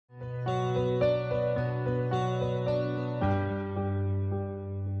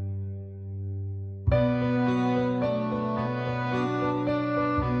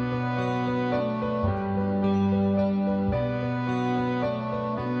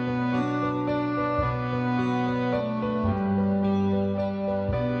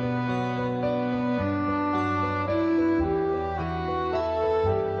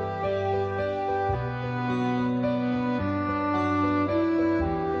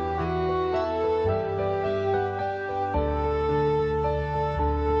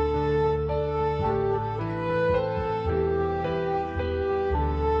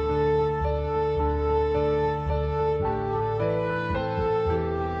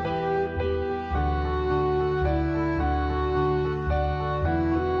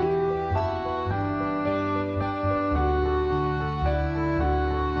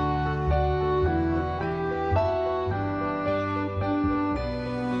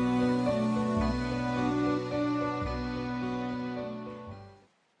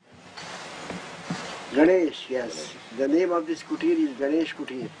Ganesh, yes. The name of this kutir is Ganesh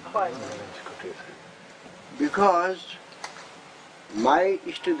Kutir. Because my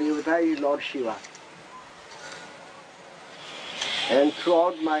Ishta Devata is Lord Shiva. And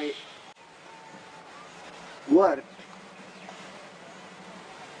throughout my work,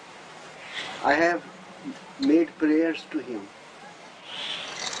 I have made prayers to him.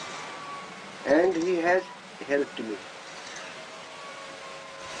 And he has helped me.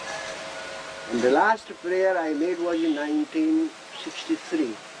 And the last prayer I made was in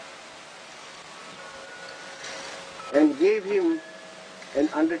 1963 and gave him an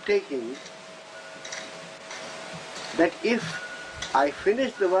undertaking that if I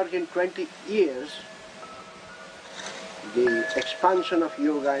finish the work in 20 years, the expansion of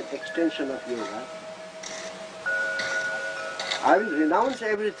yoga and extension of yoga, I will renounce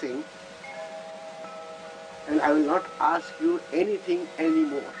everything and I will not ask you anything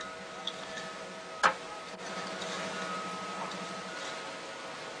anymore.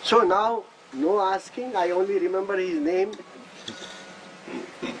 So now, no asking, I only remember his name.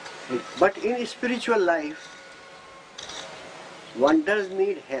 But in spiritual life, one does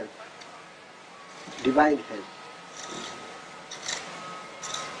need help, divine help.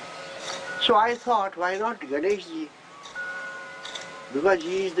 So I thought, why not Ganeshji? Because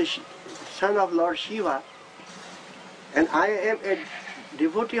he is the son of Lord Shiva, and I am a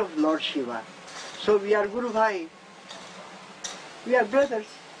devotee of Lord Shiva. So we are Guru Bhai. We are brothers.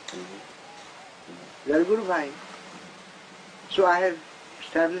 We are Guru Bhai. So I have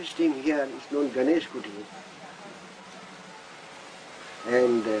established him here. It's known Ganesh Kutir.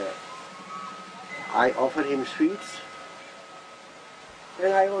 And I offer him sweets.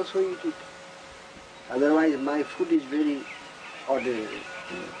 And I also eat it. Otherwise my food is very ordinary.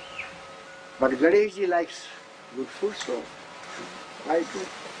 But Ganeshji likes good food, so I do.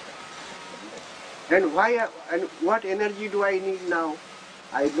 And why? And what energy do I need now?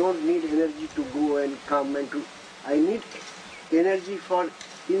 I don't need energy to go and come and to. I need energy for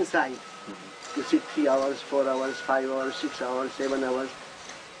inside. To sit 3 hours, 4 hours, 5 hours, 6 hours, 7 hours.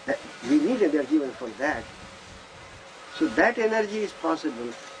 We need energy even for that. So that energy is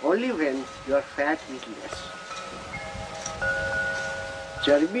possible only when your fat is less.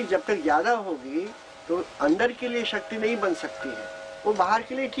 चर्बी जब तक ज्यादा होगी तो अंदर के लिए शक्ति नहीं बन सकती है. वो बाहर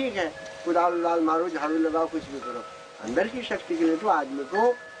के लिए ठीक है, कुदाल उदाल मारो, झाड़ू लगाओ, कुछ भी करो. अंदर की शक्ति के लिए तो आदमी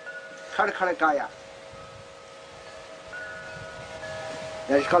को खड़खड़काया,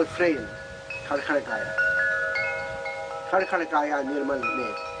 that is called frail, खड़खड़काया, खड़खड़काया निर्मल ने.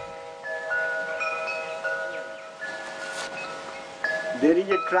 There is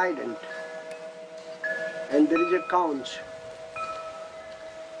a trident and there is a conch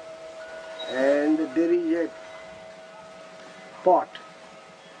and there is a pot,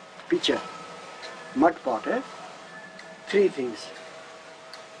 pitcher, mud pot, 3 things.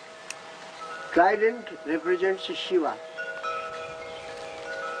 Trident represents Shiva.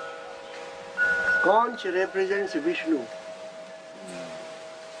 Conch represents Vishnu.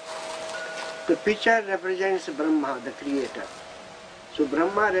 The pitcher represents Brahma, the creator. So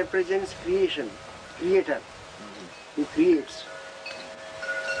Brahma represents creation, creator, who creates.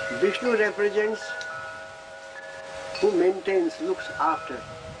 Vishnu represents who maintains, looks after.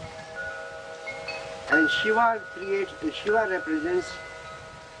 And Shiva creates, Shiva represents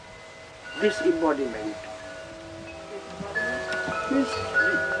this embodiment, this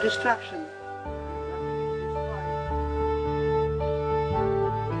destruction.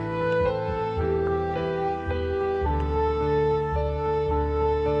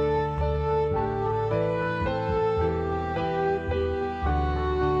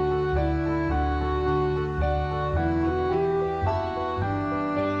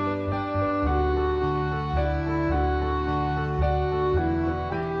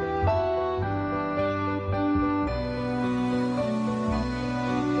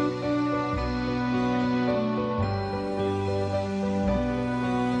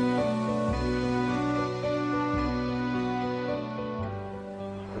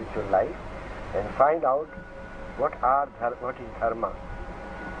 Life and find out what is dharma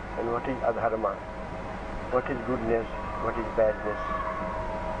and what is adharma, what is goodness, what is badness,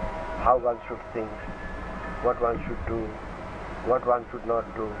 how one should think, what one should do, what one should not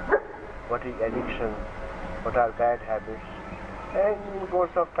do, what is addiction, what are bad habits. And in the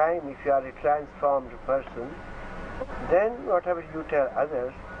course of time, if you are a transformed person, then whatever you tell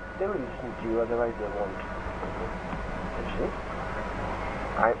others, they will listen to you, otherwise they won't. You see?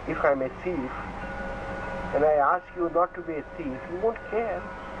 If I'm a thief and I ask you not to be a thief, you won't care.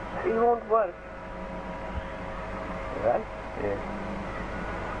 It won't work. Right? Yes.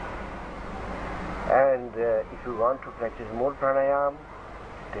 And if you want to practice more pranayam,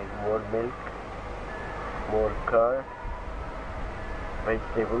 take more milk, more curd,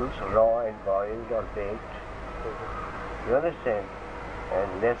 vegetables, raw and boiled or baked. You understand?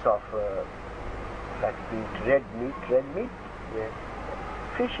 And less of fat meat, red meat. Yes.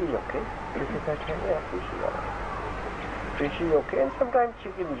 Fish is okay. Fish is okay? Yeah, fish is alright. Fish is okay, and sometimes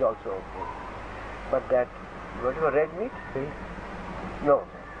chicken is also okay. But that, whatever red meat? Beef? No.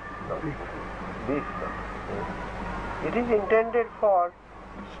 Beef, no. It is intended for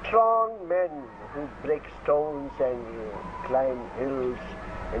strong men who break stones and climb hills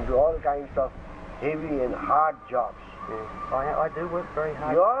and do all kinds of heavy and hard jobs. I do work very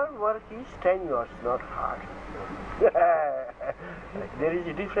hard. Your work is strenuous, not hard. There is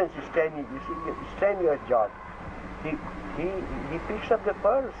a difference in strenuous. You see, strenuous job. He picks up the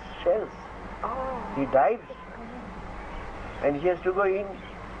pearls, shells. Oh. He dives, and he has to go in.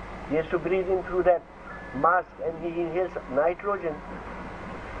 He has to breathe in through that mask, and he inhales nitrogen.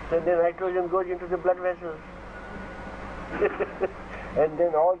 So the nitrogen goes into the blood vessels, and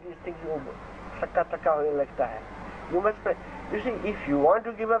then all these things taka hone lagta hai. You must pray. You see, if you want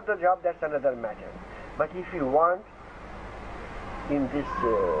to give up the job, that's another matter. But if you want, in this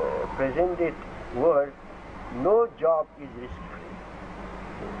present day world, no job is risk-free.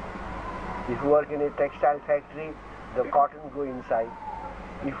 If you work in a textile factory, the cotton go inside.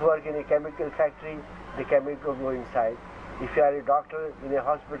 If you work in a chemical factory, the chemical go inside. If you are a doctor in a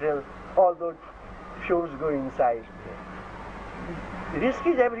hospital, all those fumes go inside. Risk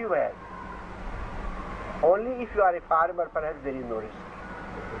is everywhere. Only if you are a farmer, perhaps there is no risk.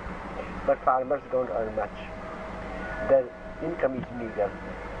 But farmers don't earn much. Their income is meager.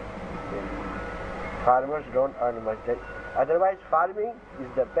 Farmers don't earn much. Otherwise, farming is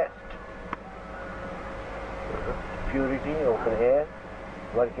the best. Purity, open air,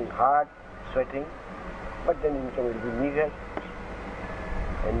 working hard, sweating, but then income will be meager,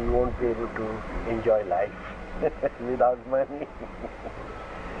 and you won't be able to enjoy life without money.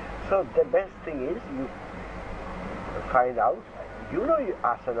 So the best thing is you find out, you know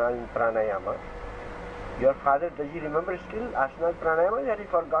asana and pranayama. Your father, does he remember still asana and pranayama, or has he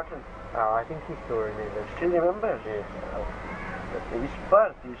forgotten? I think he still remembers. Still remembers? Yes. It's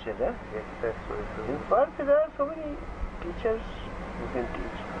Perth, you said, eh? Yes, that's what it In is. Perth, there are so many teachers who can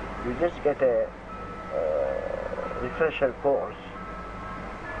teach. You just get a refresher course.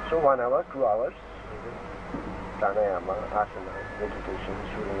 So 1 hour, 2 hours, pranayama, asana, meditation,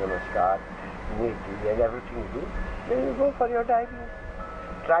 Surya Namaskar, niti, and everything you do. Then you go for your diving.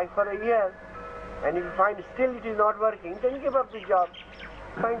 Try for a year. And if you find still it is not working, then give up the job.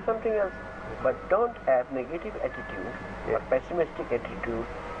 Find something else. But don't have negative attitude or pessimistic attitude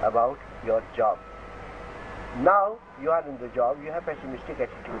about your job. Now you are in the job, you have pessimistic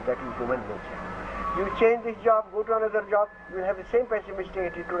attitude, that is human nature. You change this job, go to another job, you will have the same pessimistic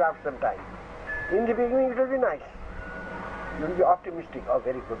attitude after some time. In the beginning it will be nice. You will be optimistic, oh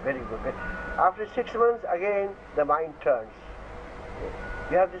very good, very good. After 6 months again the mind turns.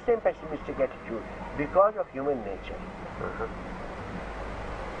 You have the same pessimistic attitude because of human nature.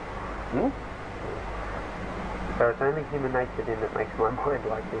 So it's only human nature then that makes my mind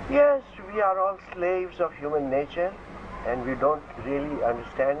like this. Yes, we are all slaves of human nature and we don't really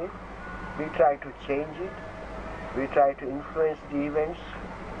understand it. We try to change it. We try to influence the events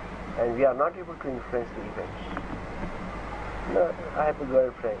and we are not able to influence the events. No, I have a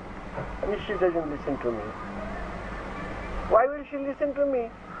girlfriend and she doesn't listen to me. Why will she listen to me?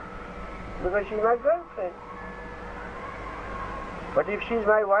 Because she's my girlfriend. But if she's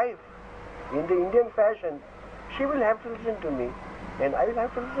my wife, in the Indian fashion, she will have to listen to me and I will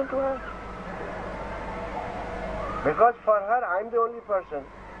have to listen to her. Because for her, I'm the only person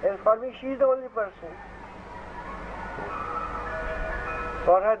and for me, she's the only person.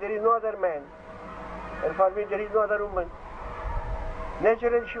 For her, there is no other man and for me, there is no other woman.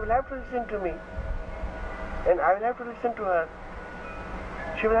 Naturally, she will have to listen to me and I will have to listen to her.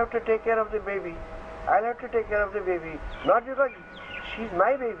 She will have to take care of the baby. I'll have to take care of the baby. Not because she's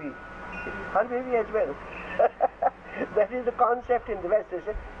my baby, it is her baby as well. That is the concept in the West. They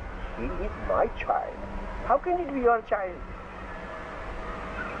say, he is my child. How can it be your child?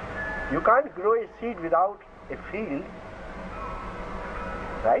 You can't grow a seed without a field,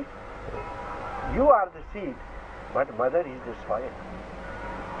 right? You are the seed, but mother is the soil.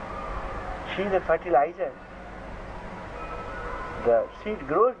 She is the fertilizer. The seed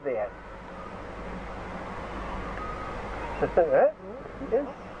grows there.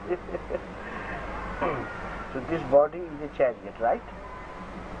 Yes. So this body is a chariot, right?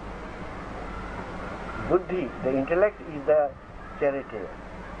 Buddhi, the intellect, is the charioteer.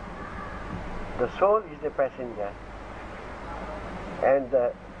 The soul is the passenger, and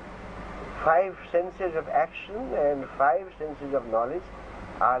the 5 senses of action and 5 senses of knowledge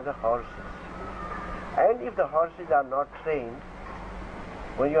are the horses. And if the horses are not trained,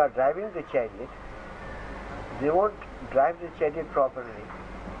 when you are driving the chariot, they won't drive the chariot properly.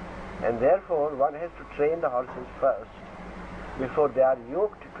 And therefore, one has to train the horses first before they are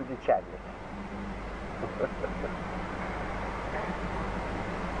yoked to the chariot.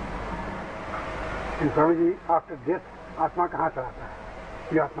 Swamiji, after death, Atma kahan chalata hai?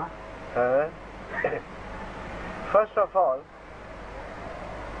 Ye Atma? First of all,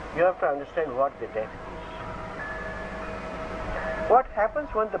 you have to understand what the death is. What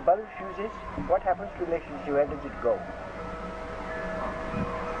happens when the bulb fuses? What happens to electricity? Where does it go?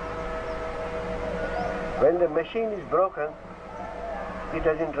 When the machine is broken, it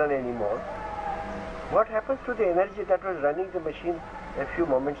doesn't run anymore. What happens to the energy that was running the machine a few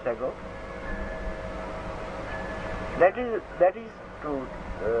moments ago? That is to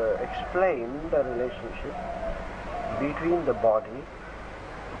explain the relationship between the body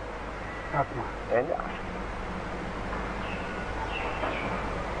Atma and Atma.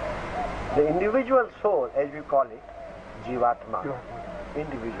 The individual soul, as we call it, Jivatma,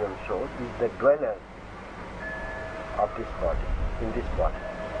 individual soul, is the dweller of this body, in this body.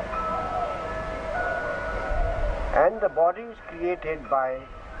 And the body is created by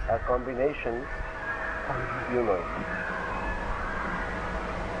a combination, you know it.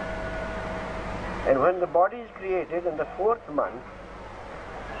 And when the body is created in the 4th month,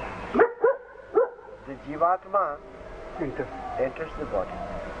 the Jivatma enters the body.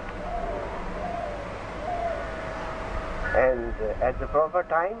 And at the proper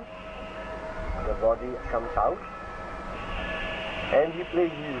time, the body comes out and he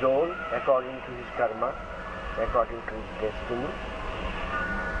plays his role according to his karma, according to his destiny.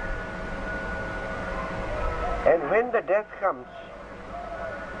 And when the death comes,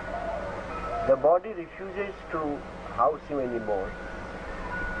 the body refuses to house him anymore.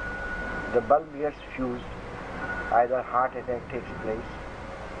 The bulb gets fused, either heart attack takes place,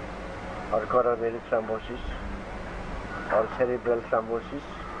 or coronary thrombosis, or cerebral thrombosis,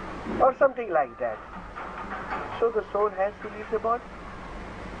 or something like that. So the soul has to leave the body.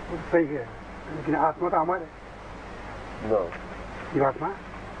 सही है, लेकिन आत्मा तो अमर है. No. जीवात्मा?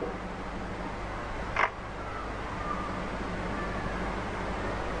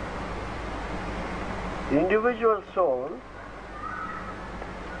 The individual soul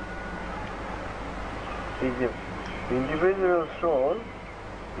is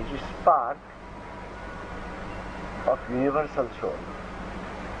a spark of universal soul.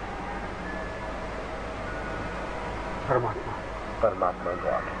 Paramatma,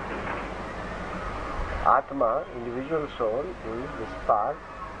 God. Atma, individual soul, is the spark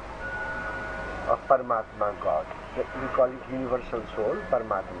of Paramatma, God. We call it universal soul,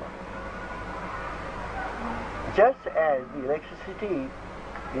 Paramatma. Just as the electricity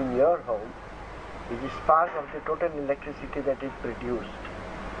in your home is a spark of the total electricity that is produced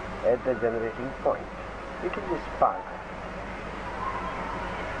at the generating point. It is a spark.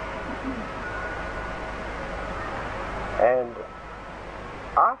 And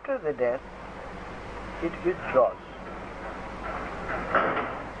after the death, it withdraws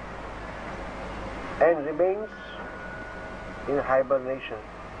and remains in hibernation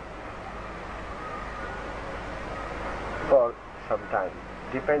for some time,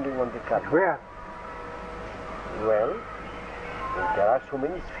 depending on the karma. Where? Well, there are so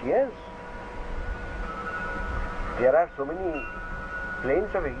many spheres. There are so many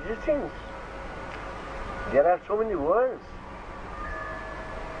planes of existence. There are so many worlds.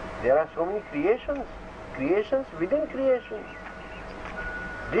 There are so many creations. Creations within creations.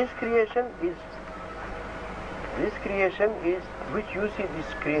 This creation is, which you see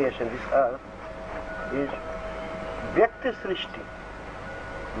this creation, this earth, is Vyakta Srishti,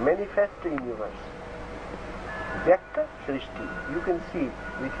 manifest universe. Vyakta Srishti, you can see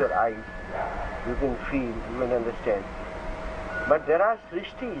with your eyes, you can feel, you can understand. But there are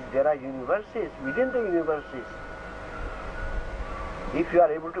Srishtis, there are universes, within the universes. If you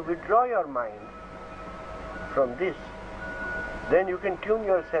are able to withdraw your mind from this, then you can tune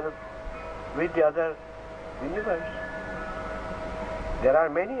yourself with the other universe. There are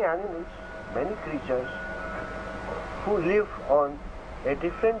many animals, many creatures who live on a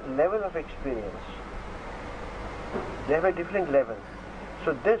different level of experience. They have a different level.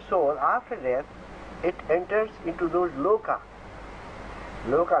 So this soul, after death, it enters into those loka.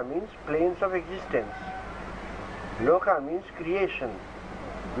 Loka means planes of existence. Loka means creation.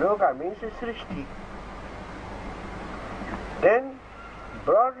 Loka means srishti. Then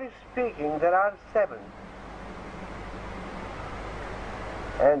Broadly speaking, there are 7.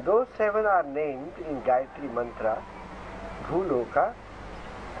 And those 7 are named in Gayatri Mantra: Bhuloka,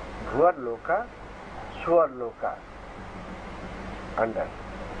 Bhuvarloka, Swarloka, under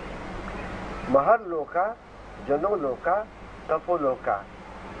Maharloka, Janoloka, Tapoloka,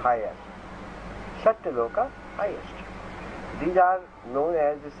 highest, Satyaloka, highest. These are known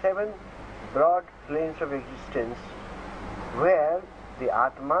as the 7 broad planes of existence where the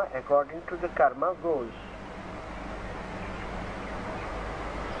Atma, according to the karma, goes.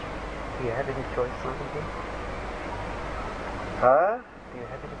 Do you have any choice, Swamiji? Huh? Do you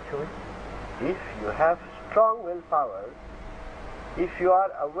have any choice? If you have strong willpower, if you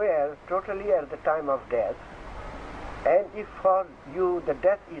are aware totally at the time of death, and if for you the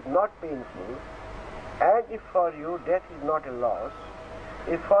death is not painful, and if for you death is not a loss,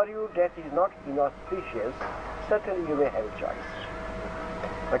 if for you death is not inauspicious, certainly you may have a choice.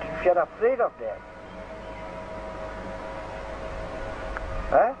 But if you are afraid of death,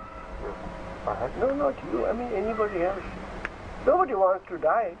 huh? No, not you. I mean anybody else. Nobody wants to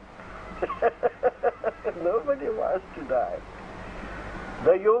die. Nobody wants to die.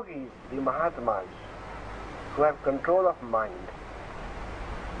 The yogis, the Mahatmas, who have control of mind,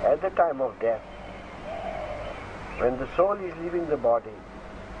 at the time of death, when the soul is leaving the body,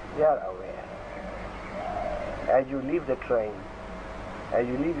 they are aware. As you leave the train, as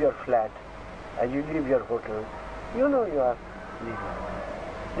you leave your flat, as you leave your hotel, you know you are leaving.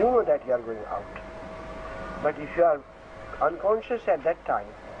 You know that you are going out. But if you are unconscious at that time,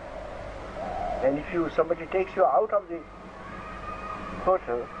 and if somebody takes you out of the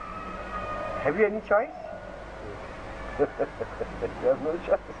hotel, have you any choice? You have no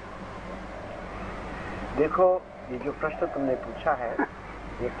choice. देखो ये जो प्रश्न तुमने पूछा है,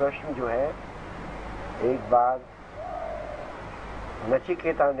 ये प्रश्न जो है एक बार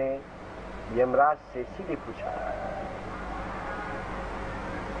नचिकेता ने यमराज से सीधे पूछा।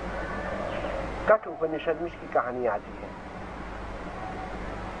 कठ उपनिषद में इसकी कहानी आती है।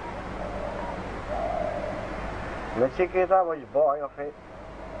 Nachiketa was boy of a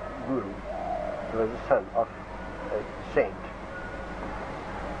guru. He was the son of a saint.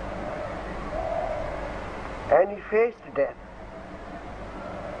 And he faced death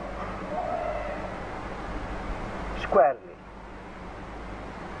squarely.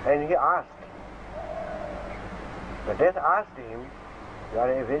 And he asked, the death asked him, you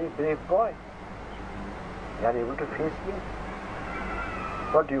are a very brave boy. You are able to face me.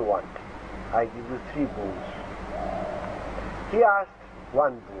 What do you want? I give you 3 boons. He asked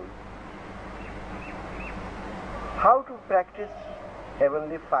 1 boon. How to practice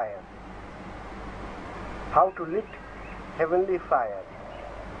heavenly fire? How to lit heavenly fire?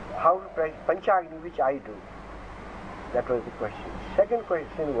 How to practice Panchagni, which I do? That was the question. Second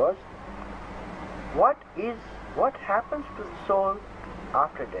question was, what happens to the soul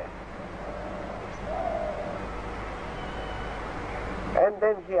after death? And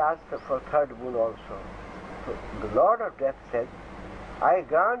then he asked for 3rd boon also. So the Lord of Death said, I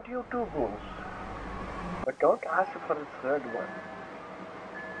grant you 2 boons, but don't ask for the 3rd one,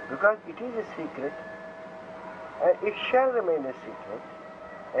 because it is a secret, and it shall remain a secret,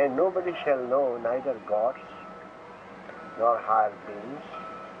 and nobody shall know, neither gods nor higher beings.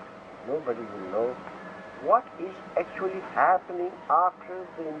 Nobody will know what is actually happening after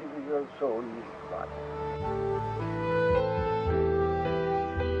the individual soul leaves the body.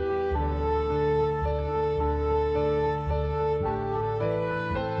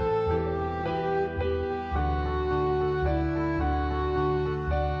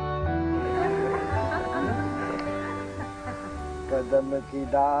 कदम की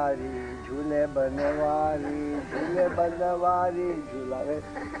डारी झूले बनवारी झूले बनवारी झूलावे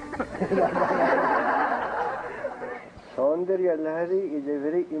सौंदर्य लहरी is a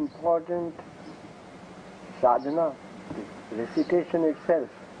very important sadhana, recitation itself.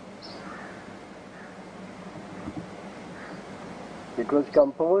 It was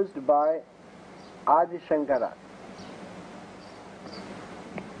composed by Adi Shankara.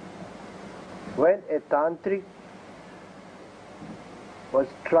 When a tantric was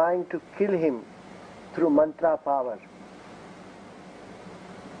trying to kill him through mantra power,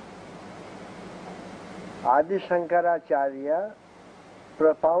 Adi Shankaracharya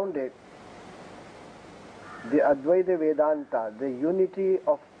propounded the Advaita Vedanta, the unity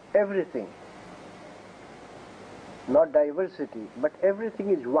of everything, not diversity, but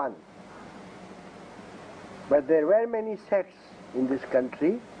everything is one. But there were many sects in this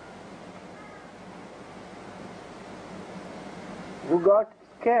country who got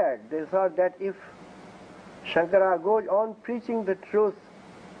scared. They thought that if Shankara goes on preaching the truth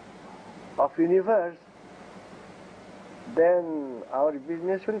of universe, then our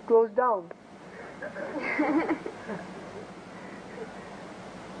business will close down.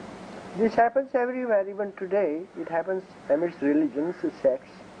 This happens everywhere, even today. It happens amidst religions,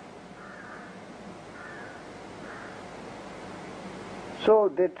 sects.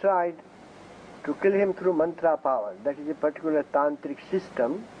 So they tried to kill him through mantra power. That is a particular tantric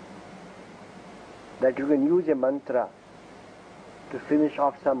system that you can use a mantra to finish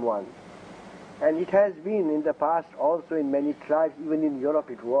off someone. And it has been in the past also in many tribes, even in Europe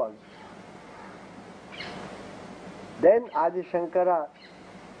it was. Then Adi Shankara,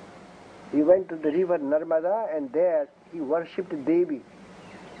 he went to the river Narmada and there he worshipped Devi,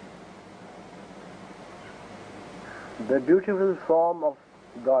 the beautiful form of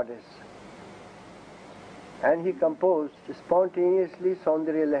goddess. And he composed spontaneously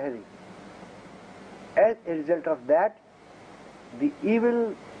Saundarya Lahari. As a result of that, the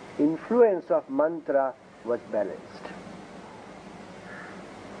evil influence of mantra was balanced.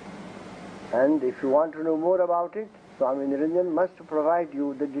 And if you want to know more about it, Swami Niranjan must provide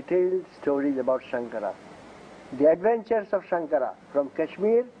you the detailed stories about Shankara. The adventures of Shankara from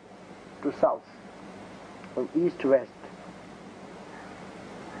Kashmir to south, from east to west.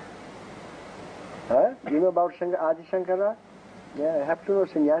 Huh? Do you know about Adi Shankara? Yeah, I have to know.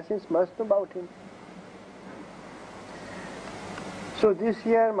 Sannyasis must know about him. So this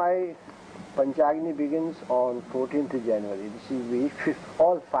year my Panchagni begins on 14th January. This is week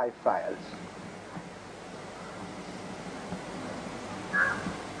all 5 fires.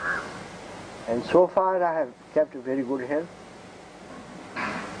 And so far I have kept very good health,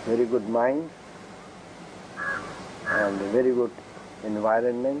 very good mind, and a very good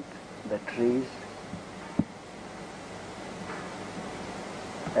environment, the trees.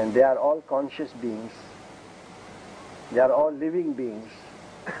 And they are all conscious beings. They are all living beings.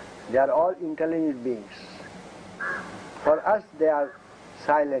 They are all intelligent beings. For us they are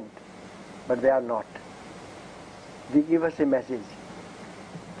silent, but they are not. They give us a message.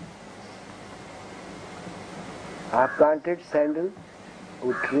 I have planted sandal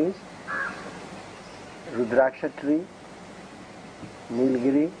wood trees, Rudraksha tree,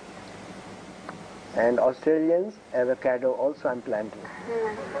 Nilgiri, and Australians avocado also I am planting.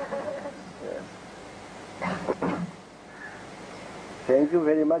 Yes. Thank you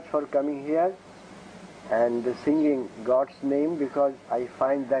very much for coming here and singing God's name, because I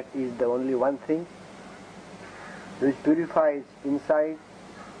find that is the only one thing which purifies inside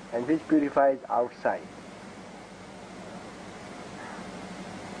and which purifies outside.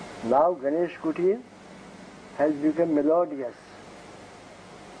 Now Ganesh Kutir has become melodious.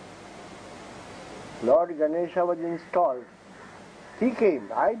 Lord Ganesha was installed. He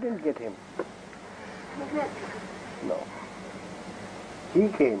came. I didn't get him. No. He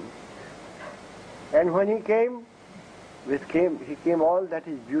came. And when he came, he came all that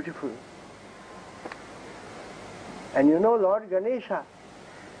is beautiful. And you know, Lord Ganesha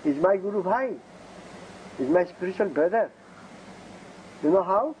is my Guru Bhai, is my spiritual brother. You know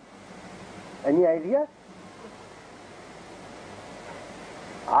how? Any idea?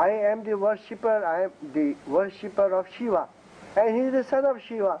 I am the worshipper of Shiva, and he is the son of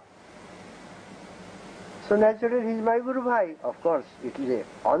Shiva. So naturally he is my Guru Bhai. Of course, it is an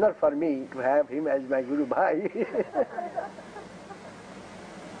honor for me to have him as my Guru Bhai.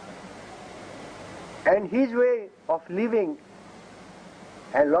 And his way of living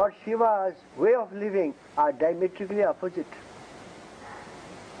and Lord Shiva's way of living are diametrically opposite.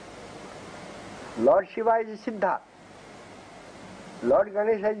 Lord Shiva is a Siddha. Lord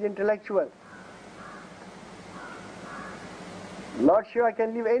Ganesha is intellectual. Lord Shiva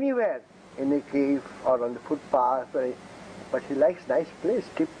can live anywhere, in a cave or on the footpath, but he likes nice place,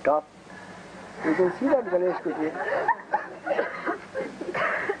 tip-top. You can see that Ganesh Kutir.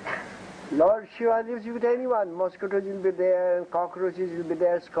 Lord Shiva lives with anyone. Mosquitoes will be there, cockroaches will be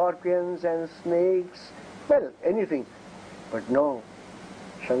there, scorpions and snakes, well, anything. But no,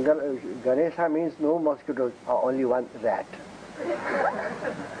 Ganesha means no mosquitoes, or only one rat.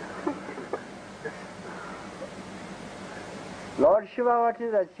 Lord Shiva, what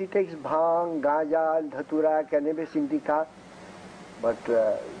is that? He takes bhang, gaja, dhatura, cannabis indica, but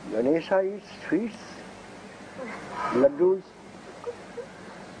Ganesha eats sweets, laddus.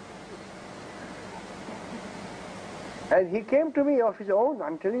 And he came to me of his own,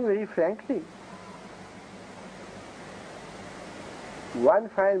 I'm telling you very frankly. One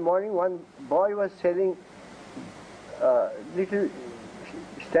fine morning, one boy was selling a little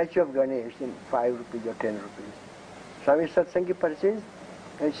statue of Ganesh in 5 rupees or 10 rupees. Swami Satsangi purchased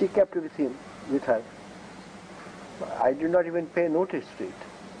and she kept with her. I did not even pay notice to it.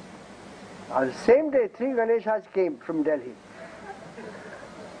 On the same day, 3 Ganeshas came from Delhi.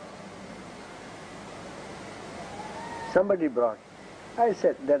 Somebody brought. I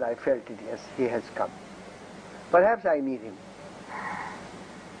said, then I felt it, yes, he has come. Perhaps I need him.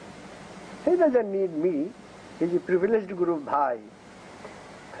 He doesn't need me. He's a privileged Guru Bhai.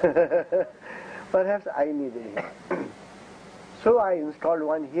 Perhaps I needed him. So I installed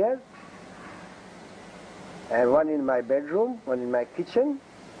one here, and one in my bedroom, one in my kitchen,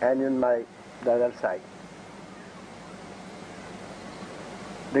 and in the other side.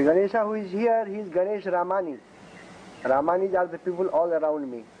 The Ganesha who is here, he is Ganesh Ramani. Ramanis are the people all around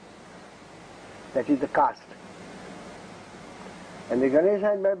me. That is the caste. And the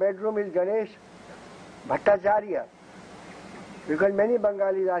Ganesha in my bedroom is Ganesh Bhattacharya, because many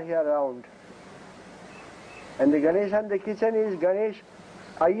Bengalis are here around. And the Ganesha in the kitchen is Ganesh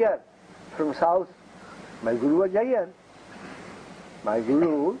Iyer from south. My Guru was Iyer. My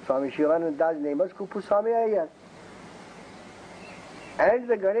Guru, Swami Shivananda's name was Kupu Swami Iyer. And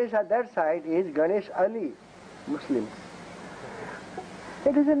the Ganesh at that side is Ganesh Ali, Muslim.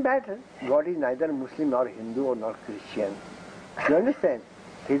 It doesn't matter. God is neither Muslim nor Hindu or nor Christian. You understand?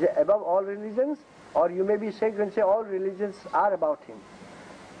 He is above all religions, or you may be saying and say all religions are about him.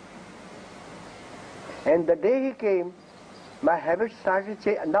 And the day he came, my habits started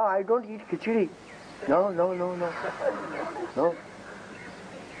saying, now I don't eat khichdi. No. No.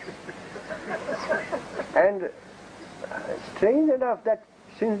 And strange enough that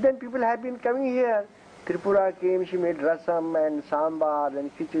since then people have been coming here. Tripura came, she made rasam and sambar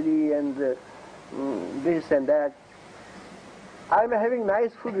and khichdi and this and that. I am having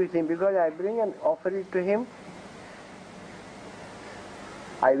nice food with him because I bring and offer it to him.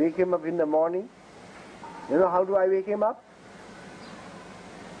 I wake him up in the morning. You know how do I wake him up?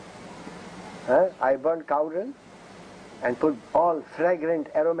 I burn cow dung and put all fragrant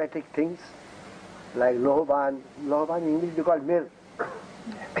aromatic things like lohoban. Lohoban in English they call myrrh.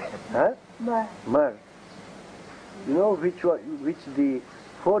 Myrrh. You know which the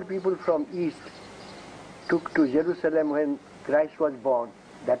 4 people from east took to Jerusalem when Christ was born.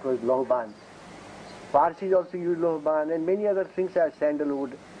 That was lohoban. Parsis also use lohoban, and many other things are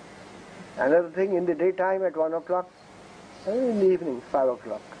sandalwood. Another thing, in the daytime at 1 o'clock, and in the evening 5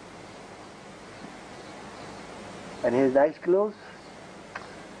 o'clock. And his nice clothes.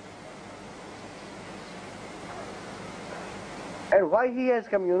 And why he has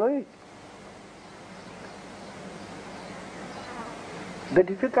come, you know it? The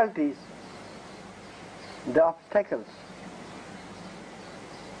difficulties, the obstacles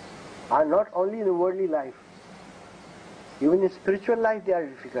are not only in the worldly life. Even in spiritual life there are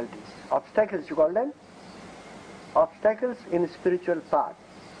difficulties. Obstacles, you call them? Obstacles in spiritual path.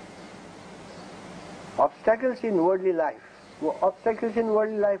 Obstacles in worldly life. Obstacles in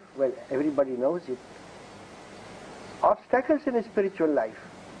worldly life, well, everybody knows it. Obstacles in spiritual life.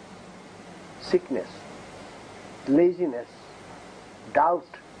 Sickness, laziness, doubt.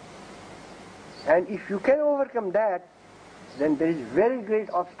 And if you can overcome that, then there is very great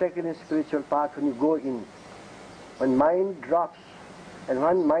obstacle in spiritual path when you go in. When mind drops, and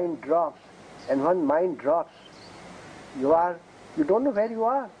one mind drops, and one mind drops, you don't know where you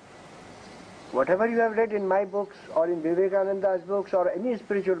are. Whatever you have read in my books, or in Vivekananda's books, or any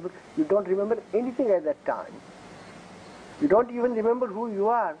spiritual book, you don't remember anything at that time. You don't even remember who you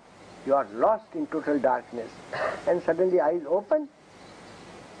are. You are lost in total darkness. And suddenly eyes open,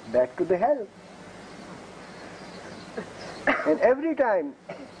 back to the hell. And every time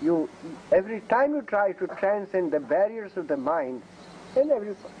you try to transcend the barriers of the mind, and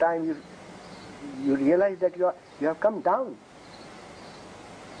every time you realize that you have come down.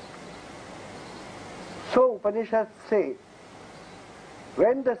 So Upanishads say,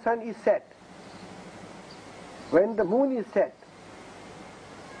 when the sun is set, when the moon is set,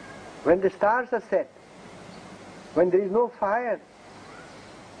 when the stars are set, when there is no fire,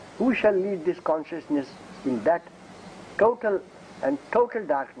 who shall lead this consciousness in that total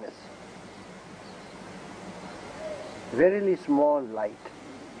darkness? Verily small light.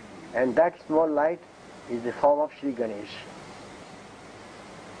 And that small light is the form of Sri Ganesh.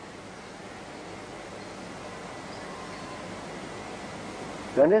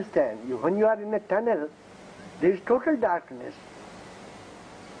 You understand? When you are in a tunnel, there is total darkness.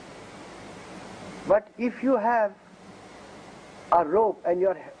 But if you have a rope and you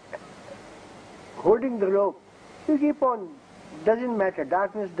are holding the rope, you keep on. Doesn't matter.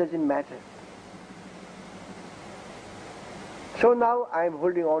 Darkness doesn't matter. So now I am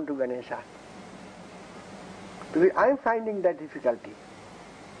holding on to Ganesha. I am finding that difficulty.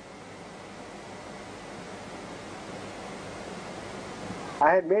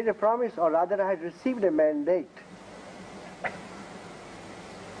 I had made a promise, or rather I had received a mandate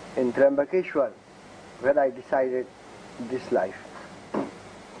in Trimbakeshwar, where I decided this life.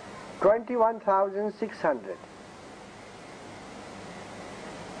 21,600.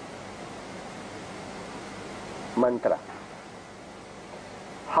 Mantra.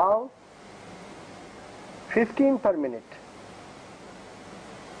 How? 15 per minute.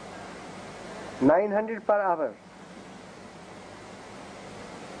 900 per hour.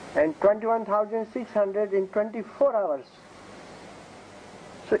 And 21,600 in 24 hours.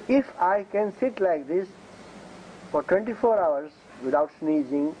 So if I can sit like this for 24 hours without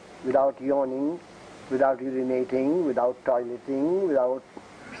sneezing, without yawning, without urinating, without toileting, without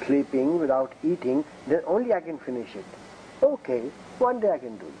sleeping, without eating, then only I can finish it. Okay, one day I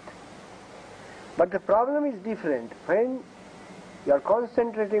can do it. But the problem is different. When you are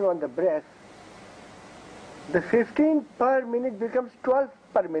concentrating on the breath, the 15 per minute becomes 12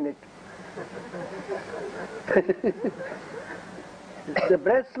 per minute. The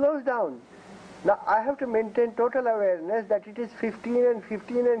breath slows down. Now I have to maintain total awareness that it is 15 and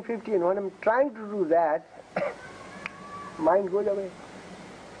 15 and 15. When I'm trying to do that, mind goes away.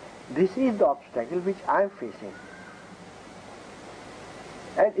 This is the obstacle which I am facing.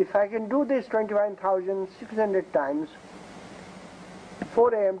 And if I can do this 21,600 times,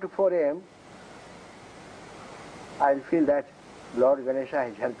 4 a.m. to 4 a.m., I'll feel that Lord Ganesha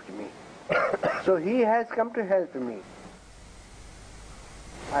has helped me. So he has come to help me.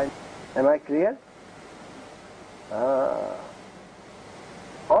 Am I clear? All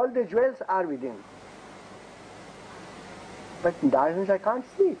the jewels are within. But in darkness I can't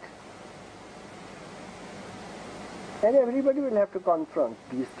see it. And everybody will have to confront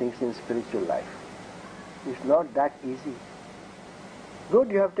these things in spiritual life. It's not that easy.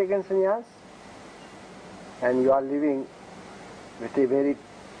 Good, you have taken sannyas and you are living with a very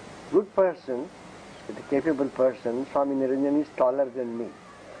good person, with a capable person. Swami Niranjan is taller than me.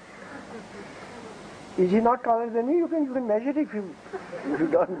 Is he not taller than me? You can measure it if you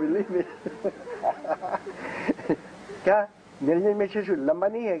don't believe it. क्या निरंजन में से लंबा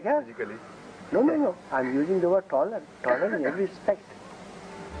नहीं है क्या? No. I'm using the word taller in every respect.